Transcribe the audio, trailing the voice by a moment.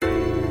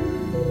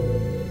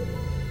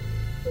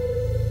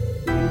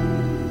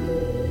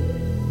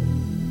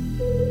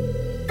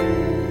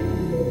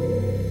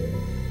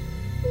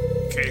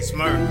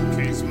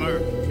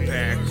K-Smurf,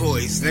 bad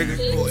boys, nigga.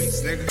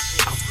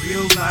 I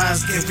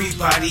realized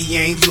everybody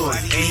ain't loyal.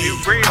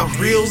 I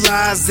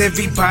realized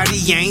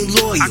everybody ain't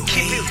loyal.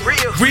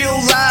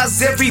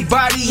 Realize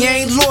everybody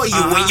ain't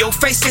loyal. In your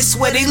face, they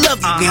swear they love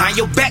you. Behind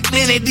your back,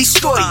 then they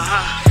destroy you.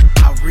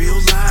 I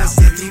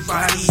realized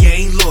everybody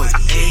ain't loyal.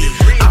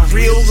 I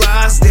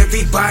realized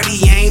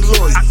everybody ain't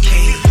loyal.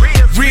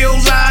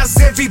 Realize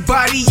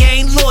everybody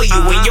ain't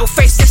loyal. In your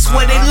face, they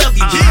swear they love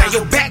you. Behind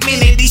your back, man,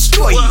 they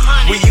destroy you.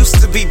 We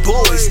used to be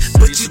boys,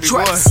 but you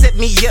tried to set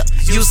me up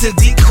using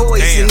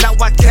decoys, and now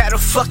I gotta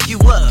fuck you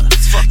up.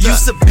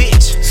 You's a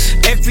bitch.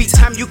 Every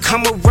time you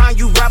come around,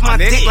 you ride my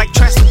dick like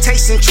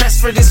transportation.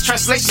 Transfer this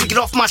translation, get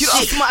off my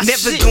shit.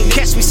 Never gon'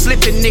 catch me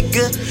slipping,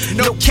 nigga.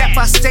 No cap,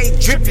 I stay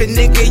dripping,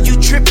 nigga. You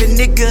tripping,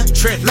 nigga.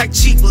 Like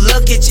cheap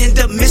luggage, end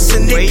up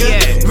missing,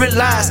 nigga.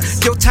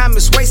 Realize your time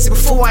is wasted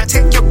before I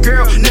take your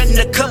girl. Nothing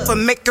to cup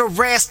and make her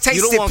ass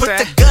taste it. Put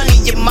the gun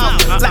in your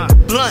mouth like a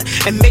blunt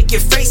and make you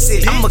face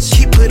it. I'ma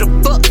keep it a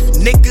buck,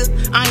 nigga.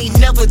 I ain't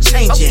never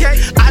changing.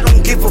 I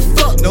don't give a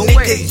fuck,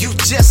 nigga. You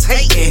just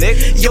hating.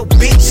 Your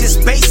bitch is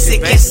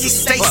basic and she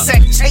stay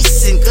sack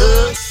chasing,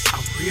 good.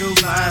 I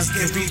realized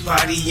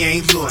everybody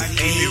ain't loyal.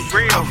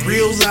 I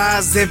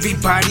realized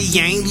everybody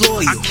ain't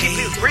loyal.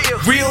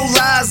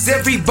 Realize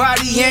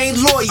everybody ain't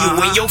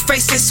loyal. In your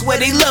face, they swear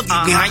they love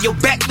you. Behind your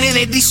back, then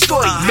they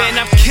destroy you. Man,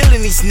 I'm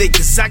killing these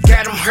niggas. I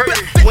got them hurt.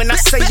 When I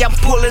say I'm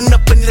pulling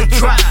up in the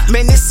drop,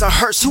 man, it's a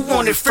hearse. Who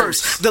want it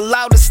first? The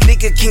loudest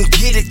nigga can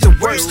get it the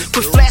worst.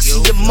 Quit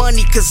flashing your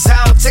money, cause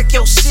I'll take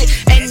your shit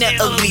and that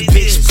ugly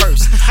bitch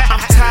first. I'm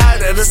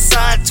tired of the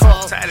side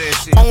talk.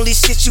 Only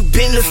shit you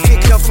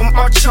benefit come from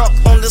our chalk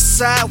on the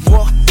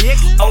sidewalk.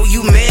 Oh,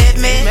 you mad,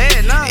 man?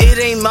 It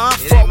ain't my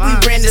fault. We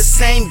ran the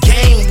same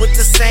game with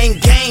the same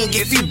gang.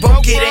 If you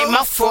broke, it ain't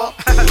my fault.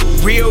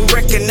 Real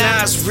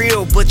recognize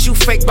real, but you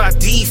fake by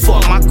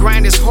default. My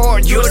grind is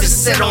hard, you're the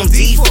set on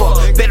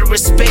default. Better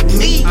respect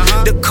me,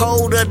 the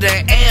code of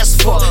the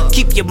asphalt.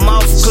 Keep your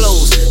mouth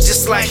closed,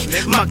 just like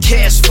my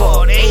cash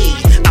fault. Ayy,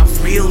 I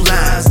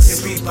realized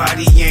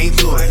everybody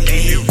ain't loyal.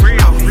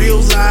 I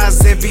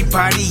realize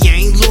everybody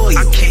ain't loyal.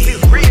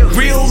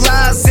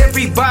 Realize